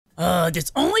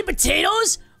There's only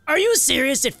potatoes? Are you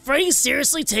serious? Did Freddy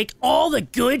seriously take all the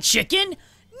good chicken?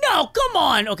 No, come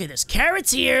on. Okay, there's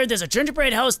carrots here. There's a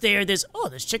gingerbread house there. There's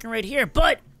chicken right here,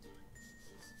 but...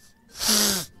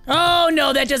 Oh,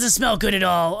 no, that doesn't smell good at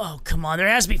all. Oh, come on. There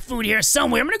has to be food here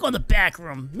somewhere. I'm gonna go in the back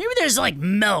room. Maybe there's, like,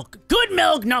 milk. Good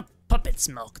milk, not Puppet's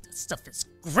milk. That stuff is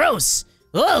gross.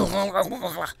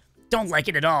 Ugh. Don't like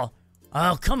it at all.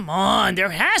 Oh, come on. There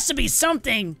has to be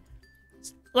something.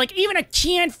 Like, even a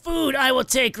canned food I will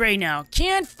take right now.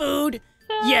 Canned food,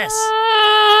 yes.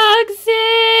 Foxy!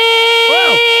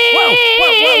 Whoa.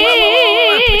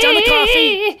 Put down the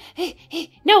coffee.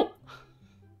 Hey, no.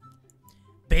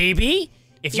 Baby,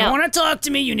 if you want to talk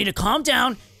to me, you need to calm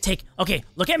down. Okay,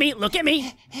 look at me.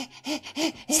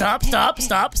 Stop.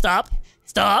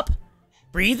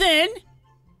 Breathe in.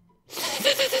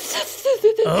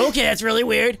 Okay, that's really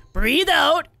weird. Breathe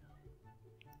out.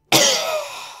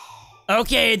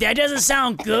 Okay, that doesn't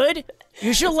sound good.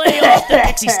 You should lay off the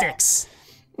pixie sticks.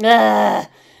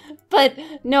 But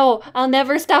no, I'll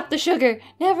never stop the sugar.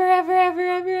 Never, ever, ever,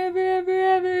 ever, ever, ever,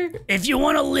 ever. If you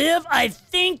want to live, I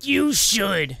think you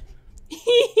should.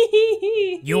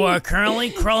 You are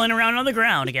currently crawling around on the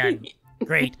ground again.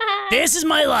 Great. This is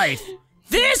my life.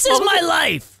 This is my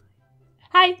life.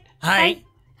 Hi.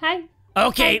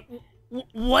 Okay,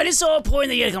 what is so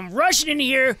important that you gotta come rushing in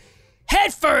here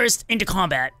head first into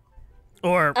combat?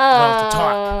 Or, to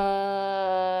talk.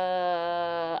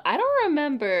 I don't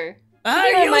remember. Are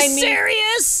you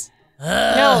serious?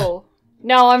 No,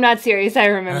 I'm not serious. I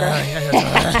remember.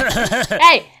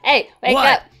 Hey, wake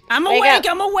up. I'm awake.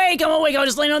 I'm awake. I was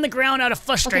just laying on the ground out of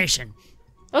frustration.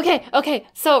 Okay.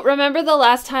 So remember the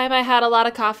last time I had a lot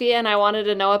of coffee and I wanted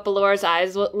to know what Ballor's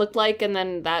eyes looked like, and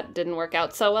then that didn't work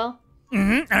out so well?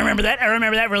 I remember that.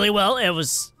 Really well. It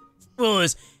was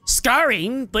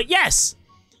scarring, but yes.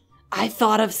 I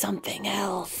thought of something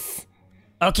else.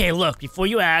 Okay, look, before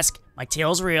you ask, my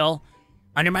tail's real.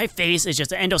 Under my face is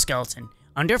just an endoskeleton.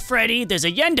 Under Freddy, there's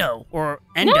a yendo, or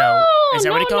endo. No, is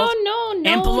that what it calls? No.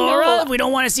 And Ballora, we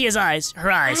don't want to see his eyes.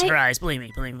 Her eyes. Believe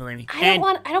me. I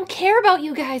don't care about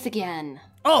you guys again.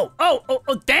 Oh,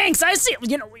 thanks. I see.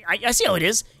 I see how it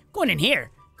is. Going in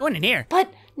here.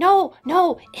 But no,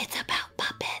 it's about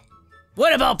Puppet.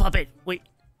 What about Puppet? Wait,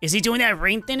 is he doing that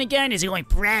rain thing again? Is he going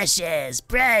precious?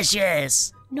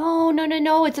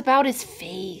 No, it's about his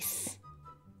face.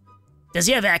 Does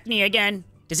he have acne again?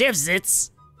 Does he have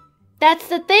zits? That's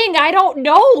the thing, I don't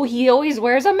know. He always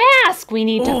wears a mask. We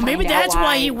need to find out maybe that's why.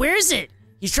 why he wears it.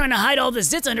 He's trying to hide all the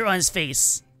zits on his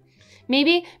face.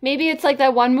 Maybe it's like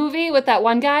that one movie with that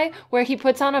one guy where he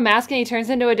puts on a mask and he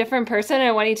turns into a different person,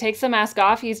 and when he takes the mask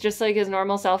off, he's just like his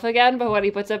normal self again, but when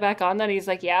he puts it back on, then he's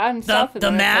like, yeah, and stuff.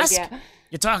 The mask? Like, yeah.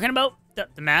 You're talking about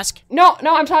the mask? No,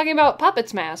 I'm talking about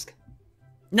Puppet's mask.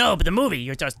 No, but the movie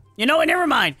you're talking... You know what, never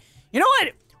mind. You know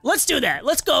what? Let's do that.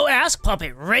 Let's go ask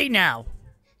Puppet right now.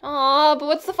 Aw, but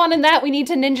what's the fun in that? We need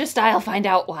to ninja style find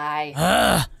out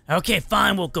why. Okay,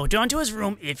 fine. We'll go down to his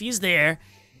room if he's there,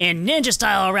 and ninja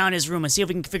style around his room and see if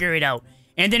we can figure it out.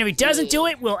 And then if he doesn't do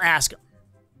it, we'll ask him.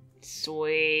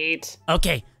 Sweet.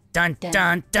 Okay. Dun.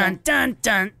 Hey,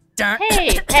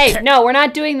 no, we're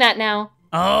not doing that now.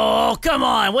 Oh, come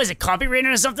on. What is it,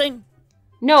 copyrighted or something?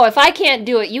 No, if I can't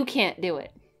do it, you can't do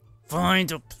it. Fine,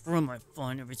 don't ruin my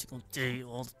fun every single day,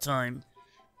 all the time.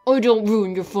 I don't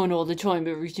ruin your fun all the time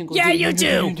every single day. Yeah, you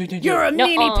do. You're a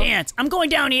meanie pants. I'm going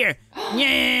down here.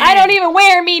 Yeah. I don't even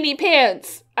wear meanie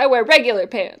pants. I wear regular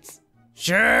pants.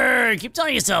 Sure. Keep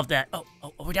telling yourself that. Oh,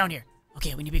 we're down here.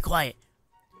 Okay, we need to be quiet.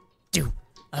 Okay,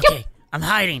 yep. I'm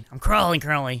hiding. I'm crawling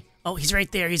currently. Oh, he's right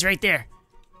there.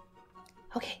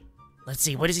 Okay. Let's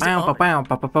see. What is he doing? He's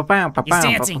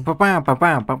dancing.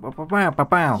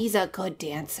 He's a good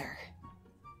dancer.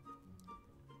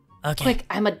 Okay. Quick,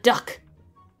 I'm a duck.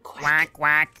 Quack,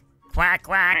 quack. Quack,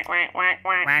 quack. Quack, quack, quack.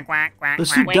 Quack, quack, quack.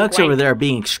 Those two ducks over there are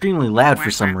being extremely loud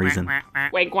for some reason.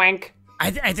 Wank, wank.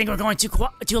 I think we're going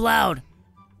too loud.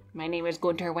 My name is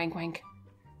Gunter Wank Wank.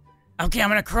 Okay, I'm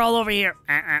gonna crawl over here.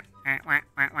 I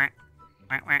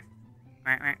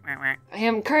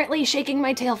am currently shaking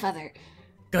my tail feather.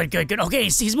 Good. Okay,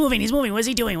 he's moving. What is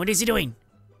he doing?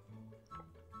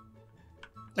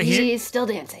 He's still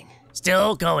dancing.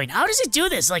 Still going. How does he do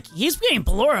this? Like, he's getting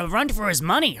Ballora a run for his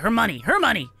money. Her money.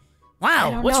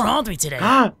 Wow, what's wrong with me today?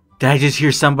 Did I just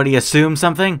hear somebody assume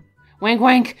something? Wank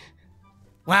wank.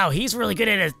 Wow, he's really good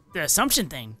at the assumption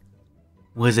thing.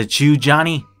 Was it you,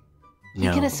 Johnny?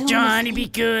 No. Can assume Johnny, be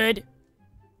good.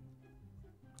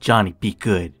 Johnny, be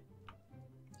good.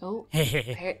 Oh,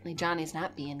 apparently Johnny's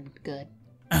not being good.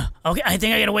 Okay, I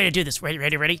think I got a way to do this.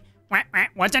 Ready?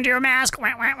 What's under your mask?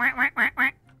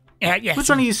 Yeah. Which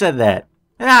one of you said that?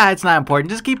 Ah, it's not important.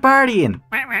 Just keep partying.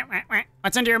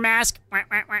 What's under your mask? Wink,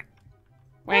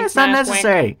 It's not mask,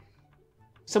 necessary. Wink.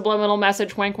 Subliminal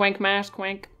message, wink, wink, mask,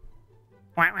 wink.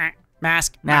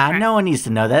 Mask. Nah, no one needs to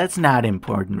know that. It's not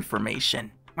important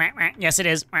information. Yes, it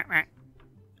is. No,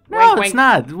 Wink, it's wink.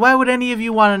 not. Why would any of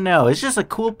you want to know? It's just a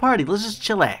cool party. Let's just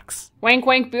chillax. Wink,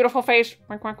 wink, beautiful face.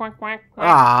 Wink, wink, wink, wink.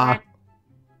 Ah,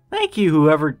 thank you,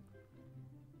 whoever.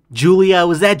 Julia,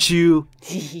 was that you?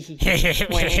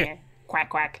 Wink. Quack,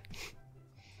 quack.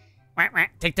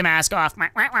 Take the mask off.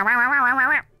 Wink, wink,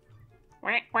 wink,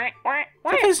 wink.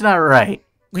 Something's not right.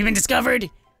 We've been discovered.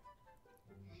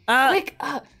 Quick,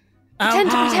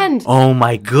 pretend to pretend. Oh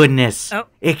my goodness. Oh.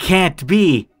 It can't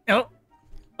be.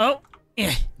 Oh.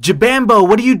 Yeah. Jabambo,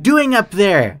 what are you doing up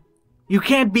there? You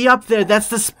can't be up there. That's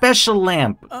the special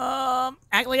lamp.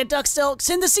 Act like a duck still.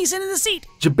 Sit in the seat.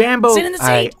 Jabambo. Sit in the seat.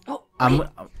 Alright, Oh, I'm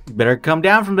better come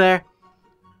down from there.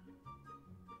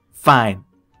 Fine.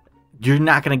 You're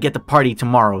not gonna get the party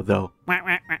tomorrow, though.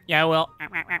 Yeah, I will.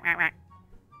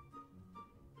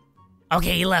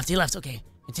 Okay, he left. Okay,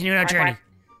 continuing our journey.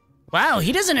 Wow,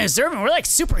 he doesn't observe him. We're like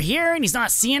super here, and he's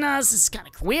not seeing us. It's kind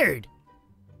of weird.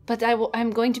 But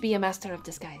I'm going to be a master of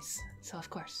disguise, so of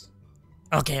course.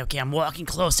 Okay, I'm walking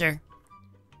closer.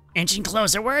 Inching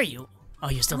closer. Where are you? Oh,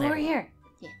 you're still Over there. here.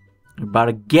 Yeah. You're about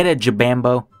to get it,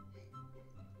 Jabambo.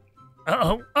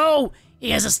 Oh, he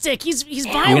has a stick. He's You're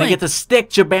violent. gonna get the stick,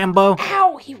 Jabambo.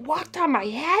 Ow, he walked on my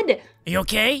head. Are you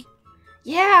okay?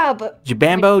 Yeah, but...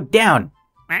 Jabambo, down.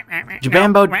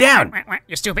 Jabambo, down.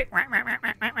 You're stupid.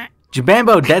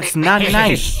 Jabambo, that's not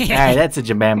nice. Alright, that's a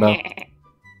Jabambo.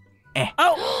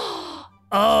 Oh.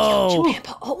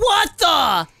 Jabambo, oh. What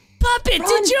the? Puppet, Run.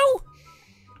 did you?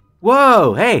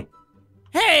 Whoa, hey.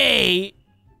 Hey.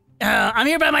 I'm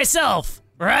here by myself,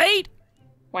 right?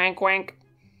 Wink, wink.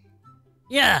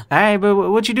 Yeah. Alright, but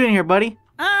what you doing here, buddy?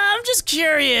 I'm just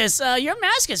curious. Your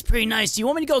mask is pretty nice. Do you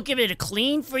want me to go give it a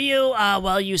clean for you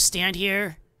while you stand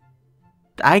here?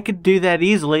 I could do that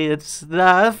easily. It's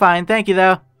fine. Thank you,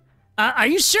 though. Are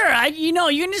you sure? You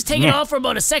can just take it Yeah. off for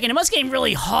about a second. It must get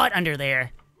really hot under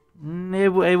there. It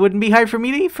wouldn't be hard for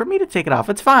me to take it off.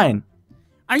 It's fine.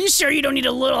 Are you sure you don't need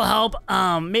a little help?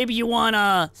 Maybe you want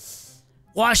to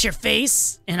wash your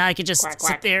face and I could just Quack, sit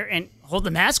quack. there and hold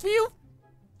the mask for you?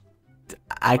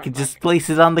 I could just place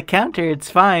it on the counter. It's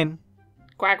fine.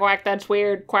 Quack, quack, that's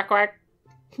weird. Quack, quack.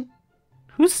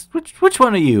 Which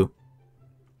one are you?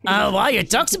 Wow, your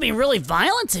ducks are being really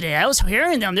violent today. I was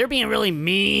hearing them. They're being really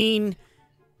mean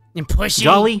and pushy.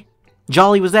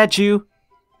 Jolly, was that you?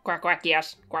 Quack, quack,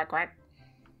 yes. Quack, quack.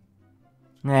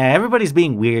 Nah, everybody's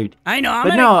being weird. I know.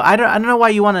 But no, I don't know why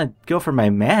you want to go for my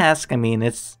mask. I mean,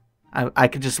 I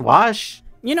could just wash.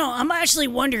 I'm actually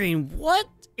wondering what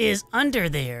is under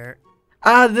there.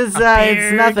 It's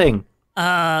beard. nothing.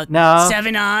 No.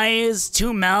 7 eyes,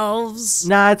 2 mouths.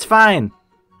 Nah, it's fine.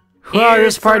 Whoa,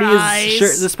 Ears for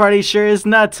this party sure is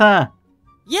nuts, huh?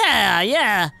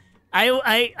 Yeah. I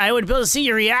would be able to see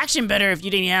your reaction better if you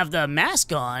didn't have the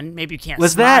mask on. Maybe you can't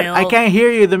Was smile. that? I can't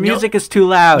hear you. The music is too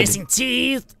loud. Missing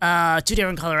teeth, 2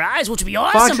 different color eyes, which would be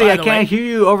awesome, Foxy, by I the can't way. hear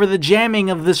you over the jamming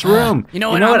of this room. You know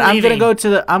what? I'm leaving. gonna go to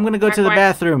the Quack.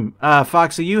 bathroom.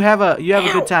 Foxy, you have a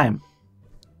good time.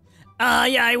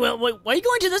 Yeah, I will. Why are you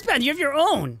going to this bathroom? You have your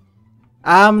own.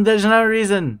 There's no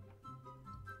reason.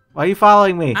 Why are you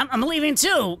following me? I'm leaving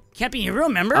too. Can't be in your room,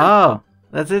 remember? Oh,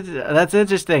 that's it. That's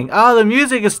interesting. Oh, the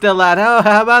music is still loud. Oh,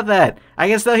 how about that? I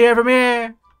can still hear it from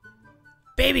here.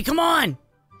 Baby, come on.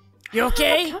 You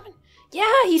okay? Yeah,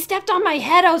 he stepped on my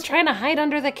head. I was trying to hide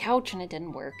under the couch and it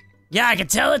didn't work. Yeah, I could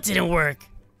tell it didn't work.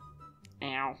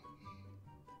 Ow.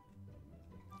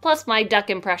 Plus, my duck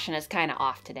impression is kind of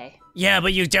off today. Yeah,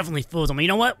 but you definitely fooled him. You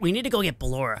know what? We need to go get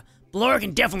Ballora. Ballora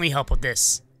can definitely help with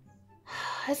this.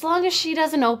 As long as she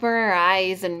doesn't open her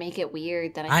eyes and make it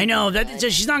weird, then I know that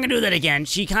she's not gonna do that again.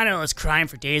 She kind of was crying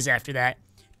for days after that.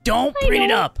 Don't bring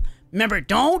it up. Remember,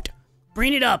 don't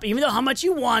bring it up. Even though how much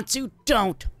you want to,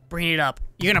 don't bring it up.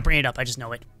 You're gonna bring it up. I just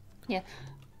know it. Yeah.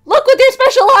 Look with your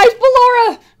special eyes,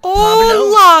 Ballora!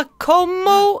 Hola,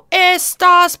 ¿cómo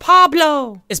estás,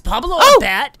 Pablo? Is Pablo a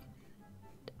bat?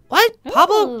 What?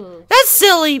 Pablo? Ooh. That's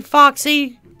silly,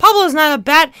 Foxy. Pablo's not a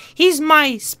bat. He's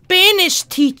my Spanish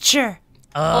teacher.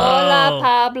 Hola, Oh.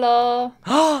 Pablo.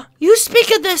 Oh, you speak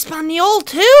of Espanol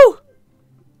too?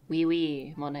 Oui,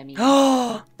 oui, mon ami.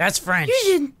 Oh, That's French. you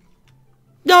didn't.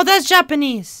 No, that's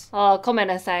Japanese. Oh, come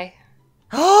nasai.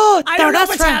 Oh, I don't know that's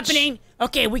what's French. happening.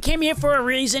 Okay, we came here for a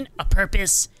reason, a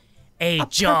purpose, a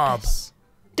job. Purpose.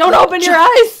 Don't open your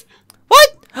eyes!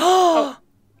 What? Oh.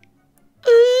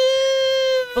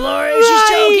 Ballora, she's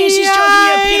joking. She's joking.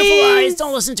 You have beautiful eyes.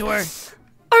 Don't listen to her.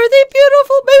 Are they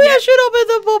beautiful? Maybe I should open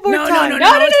them one more No, time.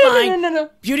 no, it's fine. No.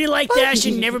 Beauty like that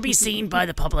should never be seen by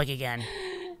the public again.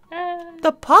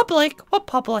 The public? What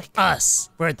public? Us.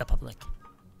 We're the public.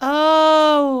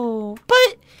 Oh,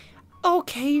 but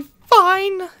okay,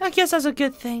 fine. I guess that's a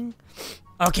good thing.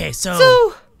 Okay, so So,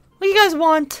 what do you guys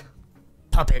want?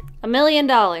 puppet. $1 million.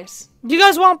 Do you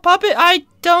guys want puppet? I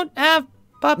don't have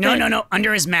puppet. No.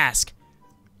 Under his mask.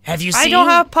 Have you seen? I don't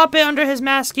have puppet under his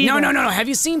mask either. No. Have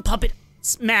you seen puppet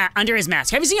under his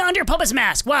mask? Have you seen under puppet's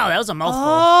mask? Wow, that was a mouthful.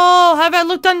 Oh, have I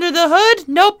looked under the hood?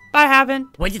 Nope, I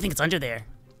haven't. What do you think it's under there?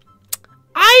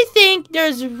 I think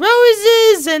there's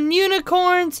roses and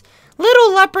unicorns,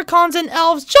 little leprechauns and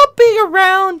elves jumping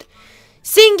around,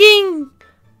 singing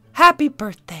happy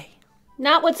birthday.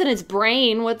 Not what's in his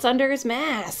brain, what's under his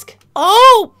mask.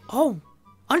 Oh,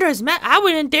 under his mask. I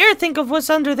wouldn't dare think of what's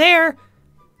under there.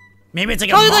 Maybe it's like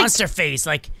Probably a like- monster face,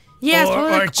 like Yeah, it's or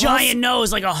probably a like giant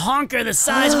nose, like a honker the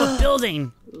size of a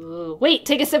building. Ooh, wait,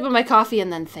 take a sip of my coffee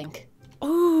and then think.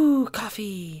 Ooh,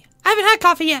 coffee. I haven't had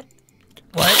coffee yet.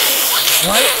 What? I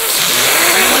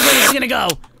don't like where this is gonna go.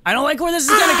 I don't like where this is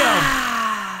gonna go.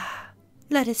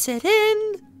 Let it sit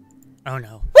in. Oh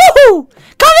no. Woohoo!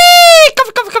 Coffee!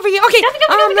 Okay,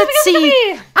 let's see.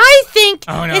 coffee. I think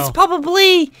Oh, no. it's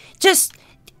probably just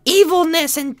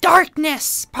evilness and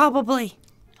darkness, probably.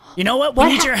 You know what? We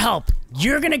need your help.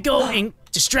 You're gonna go and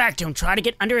distract him. Try to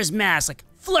get under his mask, like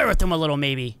flirt with him a little,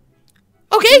 maybe.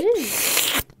 Okay.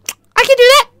 I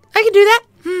can do that.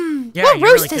 Yeah, What you're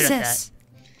roast really is good at this?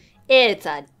 It's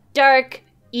a dark,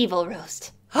 evil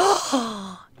roast.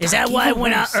 Is that why evil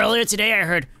when roast. earlier today I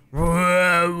heard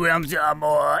out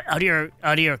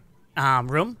of your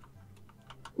room?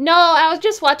 No, I was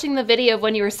just watching the video of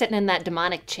when you were sitting in that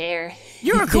demonic chair.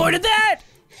 You recorded that?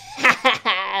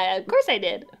 Of course I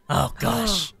did. Oh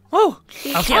gosh. Oh,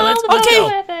 Okay, Oh, let's okay.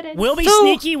 go. We'll be So-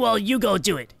 sneaky while you go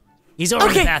do it. He's over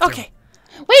in the okay, bathroom. okay.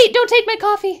 Wait, don't take my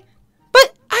coffee.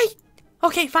 But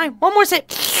okay, fine. One more sip.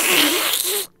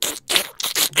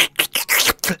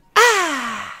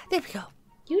 There we go.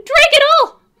 You drank it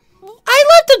all! I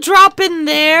left a drop in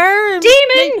there.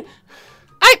 Demon!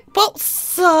 Well,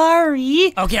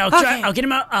 sorry. Okay, I'll get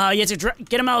him out. You have to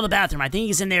get him out of the bathroom. I think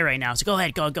he's in there right now. So go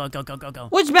ahead, go.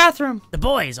 Which bathroom? The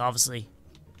boys, obviously.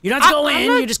 You don't have to go I'm in.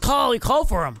 not- You just call. You call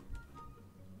for him.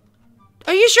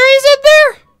 Are you sure he's in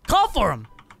there? Call for him.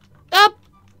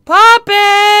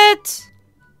 Puppet!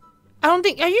 I don't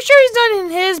think. Are you sure he's not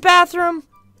in his bathroom?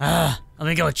 Let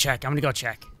me go check. I'm gonna go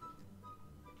check.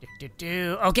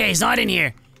 Okay, he's not in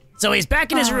here. So he's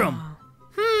back in his room.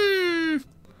 I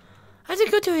have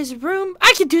to go to his room.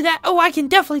 I can do that. Oh, I can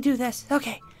definitely do this.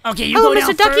 Okay. Okay, you Hello, go down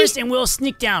Mr. Ducky. first, and we'll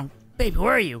sneak down. Baby,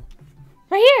 where are you?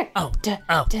 Right here. Oh, Dun,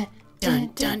 oh. dun,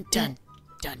 Dun, dun, dun,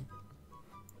 dun.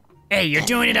 Hey, you're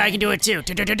doing it. I can do it too.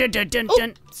 Dun, dun, dun, dun, dun, Oh,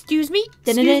 dun. excuse me.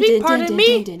 dun, Excuse dun, me. dun, Pardon dun,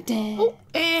 me. dun, dun, dun. Oh,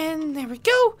 and there we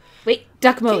go. Wait,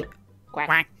 duck mode. Quack,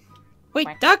 Quack, Wait,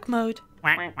 duck mode.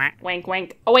 quack, quack. wank,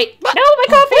 wank. Oh, wait. No, my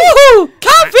coffee! Woohoo!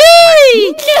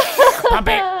 Coffee!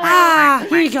 Puppet. Ah,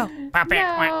 here you go. Puppet.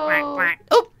 Quack, quack, quack.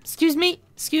 Oh, excuse me.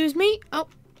 Excuse me. Oh,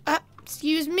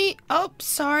 excuse me. Oh,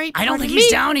 sorry. I don't think Pardon he's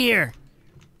me. down here.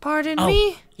 Pardon Oh,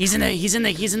 me. he's in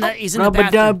the Rub a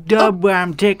bathroom. dub dub where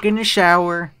I'm taking a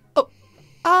shower.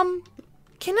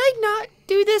 Can I not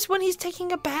do this when he's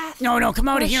taking a bath? No, come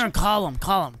out of here and call him.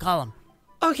 Call him.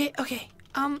 Okay.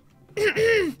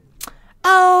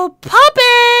 Oh,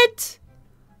 puppet!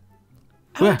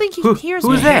 I don't think he hears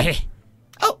who's me. that? Hey.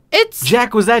 Oh, it's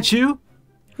Jack, was that you?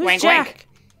 who's Wank, Jack?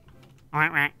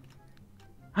 Quack, quack.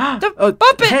 The Oh,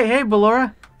 puppet. Hey,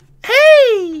 Ballora.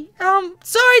 Hey,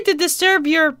 sorry to disturb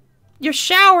your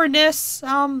showerness.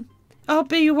 I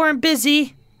hope you weren't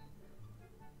busy.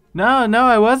 No,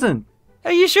 I wasn't.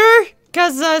 Are you sure?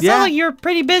 Cause it Yeah. sounds like you're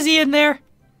pretty busy in there.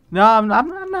 No, I'm not.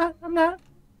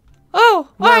 Oh,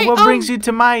 all right. What brings you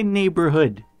to my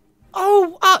neighborhood?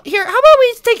 Oh, here. How about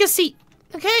we take a seat?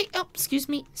 Okay. Oh, excuse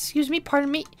me. Pardon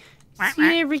me. Quack,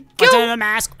 quack. Here we What's under go. the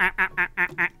mask? Quack, quack, quack,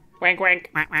 quack, quack. Wank, wank.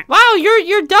 Quack, quack. Wow,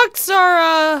 your ducks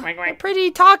are Quack, quack.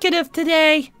 pretty talkative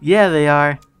today. Yeah, they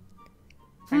are.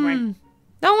 Quack, quack.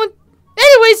 No one.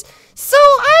 Anyways, so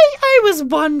I was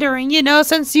wondering,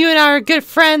 since you and I are good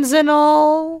friends and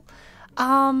all,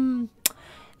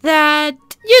 that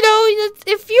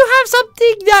if you have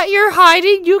something that you're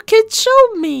hiding, you can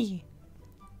show me.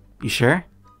 You sure?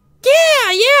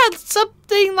 Yeah,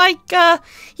 something like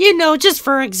just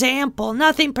for example,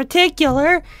 nothing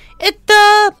particular.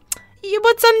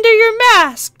 What's under your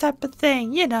mask type of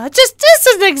thing, just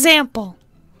as an example.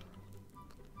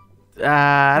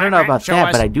 I don't know about Show that,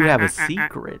 us. but I do have a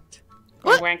secret.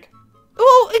 Wank, wank.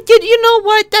 Well, you know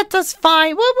what? That's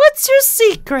fine. What's your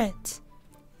secret?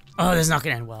 Oh, this is not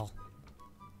gonna end well.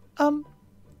 Wink,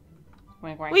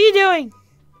 What wink. are you doing?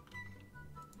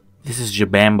 This is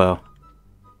Jabambo.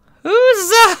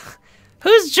 Who's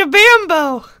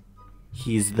Jabambo?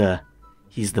 He's the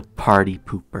party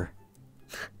pooper.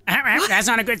 That's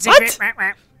not a good secret.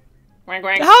 Wink,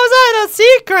 wink. How's that a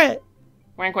secret?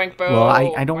 Wink, wink, boo. Well,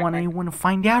 I don't Wink, want wink. anyone to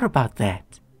find out about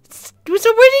that. So where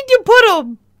did you put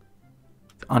him?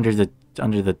 Under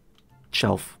the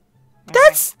shelf.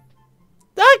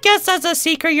 I guess that's a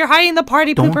secret. You're hiding the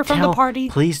party Don't pooper from tell. the party.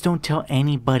 Please don't tell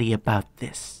anybody about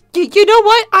this. You know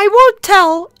what? I won't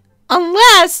tell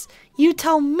unless you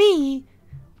tell me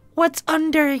what's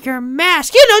under your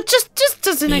mask. You know, just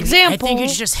as an Baby, example. I think you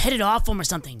should just hit it off him or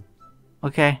something.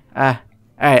 Okay. All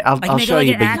right. I'll make it show like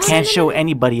you, an but you axe? can't show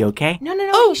anybody. Okay? No.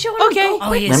 Oh, Show it. okay. Go, Oh,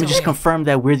 quick. yes. Let me just confirm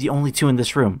that we're the only two in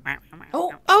this room.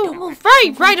 Oh,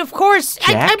 right, of course.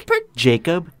 Jack,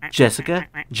 Jacob, Jessica,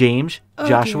 James,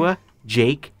 Joshua,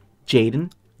 Jake,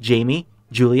 Jaden, Jamie,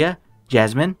 Julia,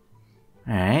 Jasmine.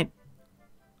 All right.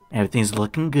 Everything's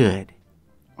looking good.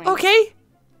 Okay.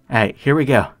 All right, here we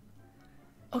go.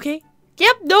 Okay.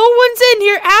 Yep, no one's in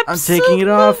here. Absolutely taking it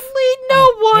off.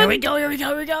 no one. Here we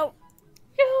go.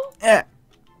 Eh.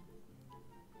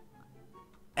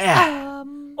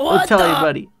 What Don't tell the?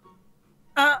 anybody.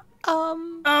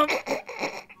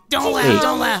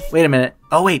 Don't laugh. Wait a minute.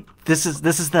 Oh wait, this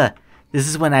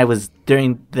is when I was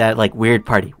during that like weird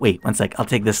party. Wait, one sec. I'll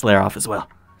take this layer off as well.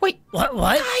 Wait, What?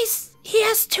 guys, he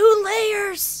has 2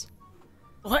 layers.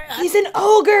 What? He's an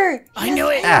ogre. I knew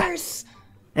it. Layers.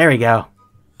 There we go.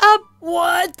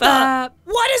 What the?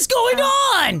 What is going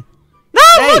on? No,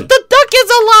 Hey. look, the duck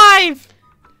is alive.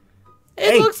 It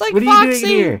Hey, looks like what are Foxy. you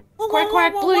doing here? Quack,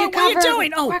 quack, blue, you What are you covered.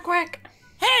 doing? Oh, Quack, quack.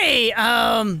 hey,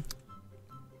 I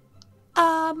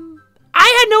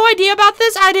had no idea about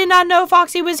this. I did not know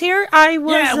Foxy was here. I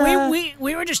was. yeah,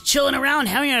 we were just chilling around,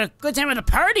 having a good time at the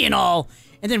party and all,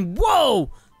 and then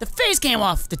whoa, the face came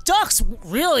off. The ducks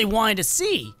really wanted to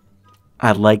see.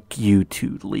 I'd like you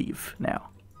to leave now.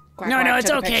 Quack, No, quack, it's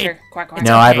to the okay. picture. Quack, quack.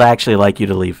 No, okay. I'd actually like you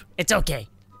to leave. It's okay.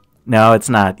 No, it's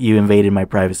not. You invaded my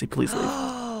privacy. Please leave.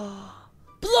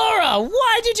 Laura,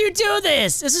 why did you do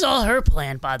this? This is all her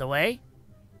plan, by the way.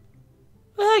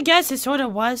 Well, I guess it sort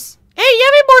of was. Hey, you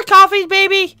have any more coffee,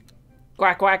 baby?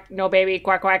 Quack, quack. No, baby.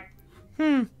 Quack, quack.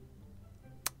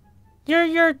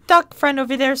 Your duck friend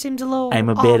over there seems a little. I'm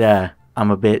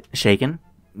a bit shaken.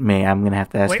 I'm gonna have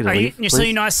to ask Wait, you to are you? leave. So please.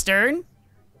 you're not stirred?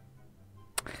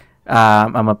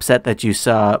 I'm upset that you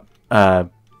saw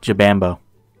Jabambo.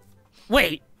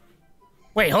 Wait,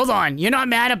 hold on. You're not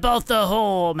mad about the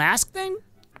whole mask thing?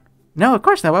 No, of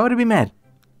course not. Why would I be mad?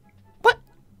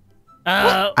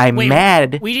 I'm wait,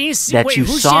 mad we didn't see, that wait, you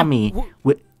who's saw Jam- me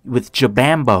who- with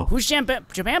Jabambo. Who's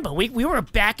Jabambo? We were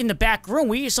back in the back room.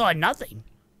 We saw nothing.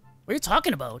 What are you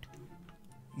talking about?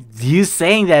 You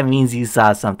saying that means you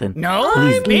saw something. No,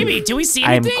 Please baby. leave. Do we see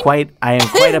I am anything? quite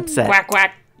upset. Quack,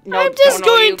 quack. No, I'm just don't know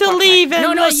going you. to Quack, leave quack.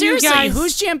 and No, let seriously. you guys.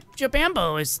 Who's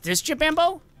Jabambo? Is this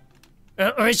Jabambo?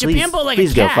 Or is Please, Jabambo like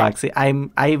please a go, cat? Foxy.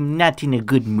 I'm not in a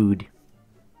good mood.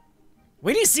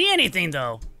 We didn't see anything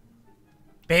though.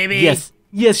 Baby.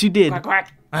 Yes, you did. Quack,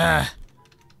 quack.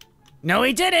 No,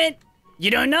 he didn't.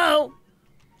 You don't know.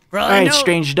 For all All I right, know.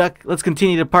 strange duck. Let's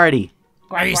continue the party.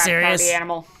 Quack, Are you quack, serious? Party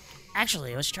animal.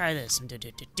 Actually, let's try this.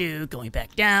 Going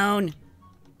back down.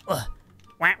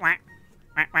 Whack, whack.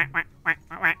 Whack, whack, whack, whack,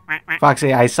 whack, whack, whack, whack.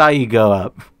 Foxy, I saw you go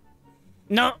up.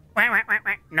 No, whack, whack, whack,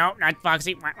 whack. No, not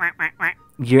Foxy. Whack, whack, whack, whack.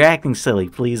 You're acting silly.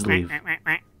 Please leave. Whack, whack,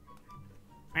 whack, whack.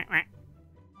 Whack, whack.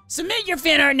 Submit your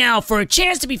fan art now for a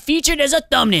chance to be featured as a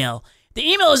thumbnail. The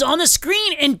email is on the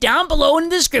screen and down below in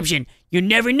the description. You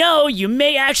never know, you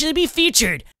may actually be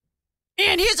featured.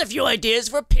 And here's a few ideas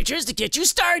for pictures to get you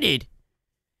started.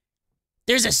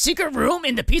 There's a secret room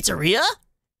in the pizzeria?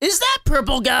 Is that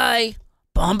purple guy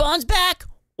Bonbon's back?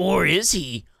 Or is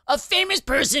he a famous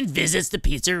person visits the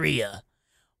pizzeria?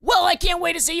 Well, I can't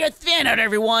wait to see your fan art,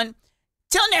 everyone.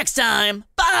 Till next time,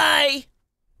 bye!